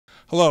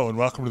Hello and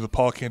welcome to the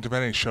Paul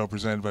Cantabene Show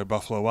presented by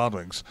Buffalo Wild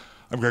Wings.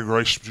 I'm Greg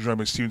Royce, joined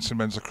by Stevenson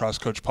men's lacrosse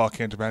coach Paul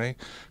Cantabene.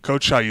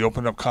 Coach, you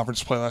opened up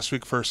conference play last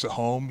week, first at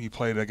home. You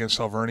played against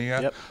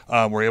Alvernia.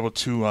 Yep. We're able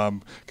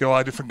to get a lot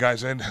of different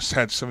guys in.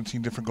 Had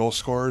 17 different goal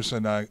scorers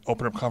and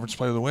opened up conference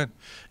play with a win.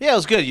 Yeah, it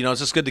was good. It's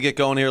just good to get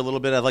going here a little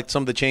bit. I liked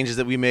some of the changes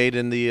that we made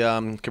in the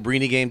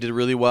Cabrini game, did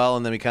really well,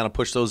 and then we kind of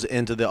pushed those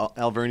into the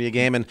Alvernia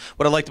game. And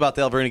what I liked about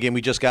the Alvernia game,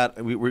 we just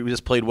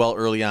played well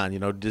early on.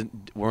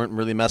 Weren't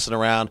really messing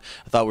around.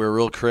 I thought we were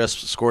real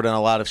crisp, scored on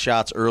a lot of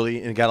shots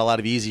early, and got a lot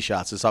of easy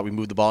shots. I thought we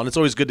moved the ball, and it's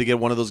always good to get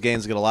one of those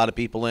games, to get a lot of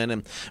people in,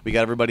 and we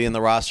got everybody in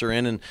the roster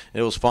in, and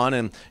it was fun,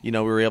 and we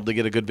were able to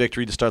get a good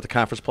victory to start the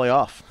conference play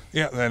off.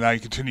 Yeah, then you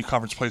continue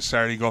conference play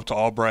Saturday. You go up to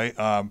Albright.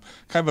 Kind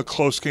of a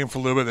close game for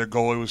a little bit. Their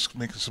goalie was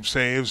making some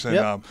saves, and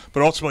Yep.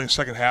 But ultimately in the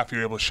second half, you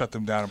were able to shut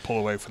them down and pull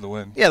away for the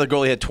win. Yeah, the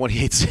goalie had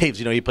 28 saves.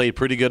 He played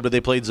pretty good, but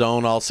they played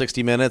zone all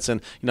 60 minutes,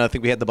 and I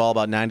think we had the ball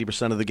about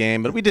 90% of the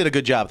game. But we did a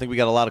good job. I think we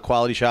got a lot of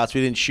quality shots.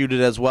 We didn't shoot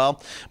it as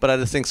well, but I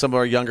just think some of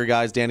our younger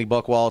guys, Danny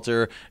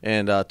Buckwalter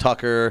and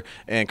Tucker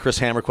and Chris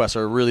Hammerquest,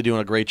 are really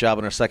doing a great job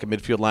on our second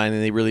midfield line,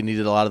 and they really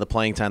needed a lot of the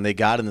playing time they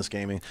got in this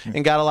game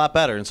and got a lot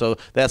better, and so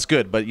that's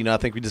good. But I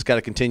think we just got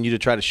to continue to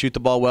try to shoot the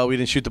ball well. We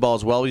didn't shoot the ball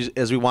as well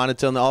as we wanted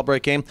to in the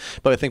Albright game,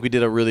 but I think we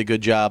did a really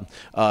good job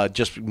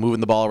just moving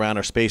the ball around.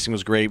 Our spacing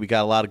was great. We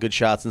got a lot of good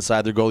shots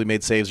inside. Their goalie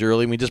made saves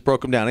early, and we just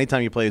broke them down.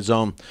 Anytime you play a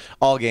zone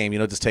all game,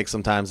 it just takes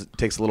sometimes it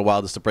takes a little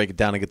while just to break it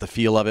down and get the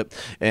feel of it.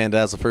 And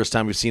that's the first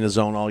time we've seen a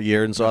zone all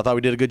year, and so I thought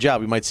we did a good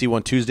job. We might see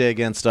one Tuesday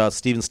against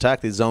Stevens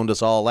Tech. They zoned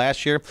us all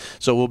last year,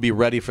 so we'll be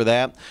ready for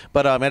that.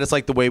 But I just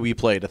like the way we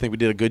played. I think we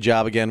did a good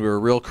job again. We were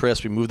real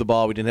crisp. We moved the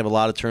ball. We didn't have a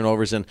lot of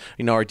turnovers, and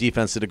our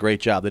defense did a great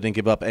job. They didn't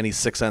give up any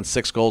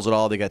 6-on-6 goals at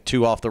all. They got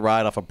 2 off the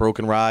ride, off of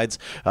broken rides,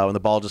 when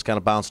the ball just kind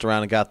of bounced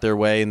around and got their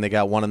way, and they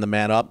got 1 in the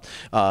man up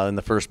in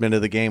the first minute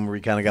of the game where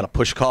we kind of got a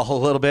push call a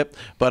little bit.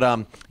 But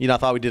I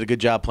thought we did a good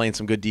job playing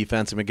some good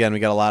defense, and again, we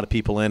got a lot of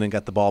people in and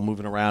got the ball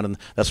moving around, and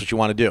that's what you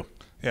want to do.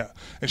 Yeah,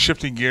 and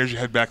shifting gears, you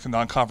head back to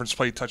non-conference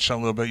play. You touched on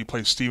a little bit. You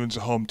play Stevens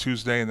at home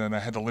Tuesday, and then I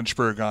head to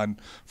Lynchburg on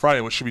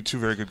Friday, which should be 2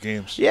 very good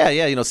games.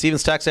 Yeah.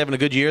 Stevens Tech's having a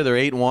good year. They're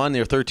 8-1.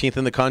 They're 13th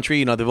in the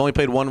country. They've only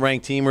played one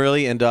ranked team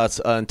really, and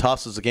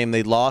Tufts is a game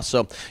they lost.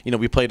 So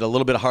we played a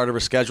little bit harder of a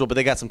schedule, but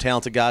they got some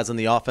talented guys on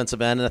the offensive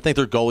end, and I think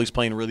their goalie's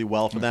playing really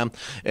well for them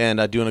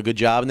and doing a good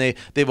job. And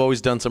they've always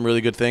done some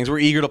really good things. We're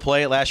eager to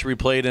play it. Last year we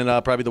played in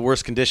probably the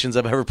worst conditions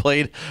I've ever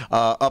played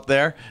up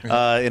there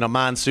in a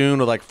monsoon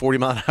with like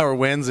 40-mile-an-hour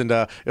winds, and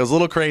it was a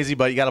little crazy.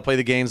 But you got to play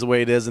the games the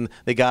way it is, and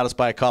they got us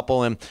by a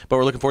couple. But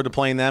we're looking forward to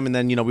playing them. And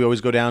then we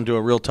always go down to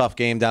a real tough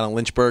game down in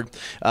Lynchburg.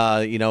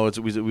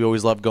 We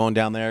always love going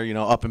down there.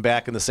 Up and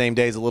back in the same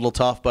day is a little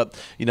tough, but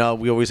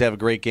we always have a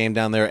great game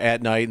down there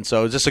at night. And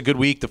so it's just a good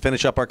week to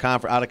finish up our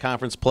out of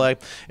conference play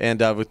and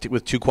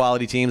with 2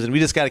 quality teams. And we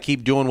just got to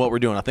keep doing what we're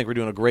doing. I think we're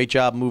doing a great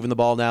job moving the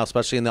ball now,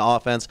 especially in the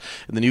offense.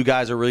 And the new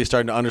guys are really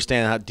starting to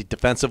understand how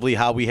defensively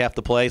how we have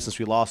to play since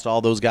we lost all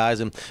those guys.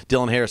 And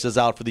Dylan Harris is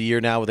out for the year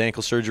now with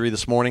ankle surgery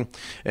this morning.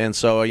 And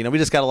so, we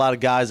just got a lot of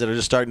guys that are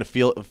just starting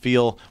to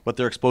feel what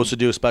they're supposed to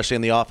do, especially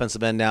in the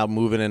offensive end now,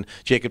 moving, and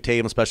Jacob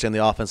Tatum, especially in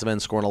the offensive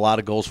end, scoring a lot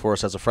of goals for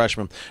us as a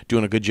freshman,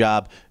 doing a good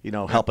job,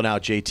 helping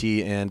out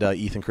JT and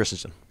Ethan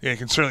Christensen. Yeah, you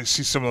can certainly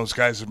see some of those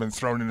guys have been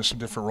thrown into some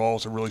different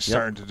roles and really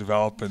starting to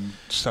develop and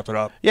step it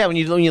up. Yeah, when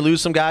you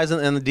lose some guys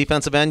in the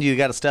defensive end, you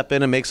got to step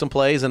in and make some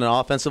plays. And then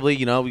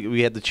offensively,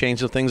 we had to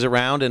change some things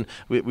around, and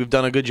we've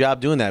done a good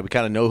job doing that. We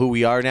kind of know who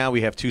we are now.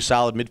 We have 2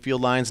 solid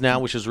midfield lines now,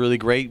 which is really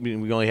great.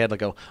 We only had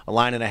like a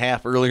line and a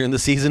half earlier in the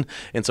season,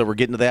 and so we're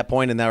getting to that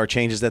point, and now our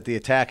changes at the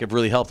attack have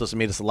really helped us and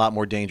made us a lot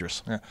more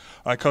dangerous. Yeah. All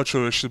right, Coach,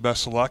 we wish you the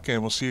best of luck,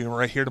 and we'll see you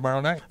right here tomorrow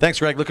night. Thanks,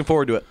 Greg. Looking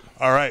forward to it.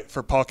 All right,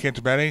 for Paul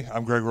Cantabene,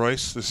 I'm Greg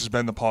Royce. This has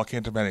been the Paul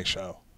Cantabene Show.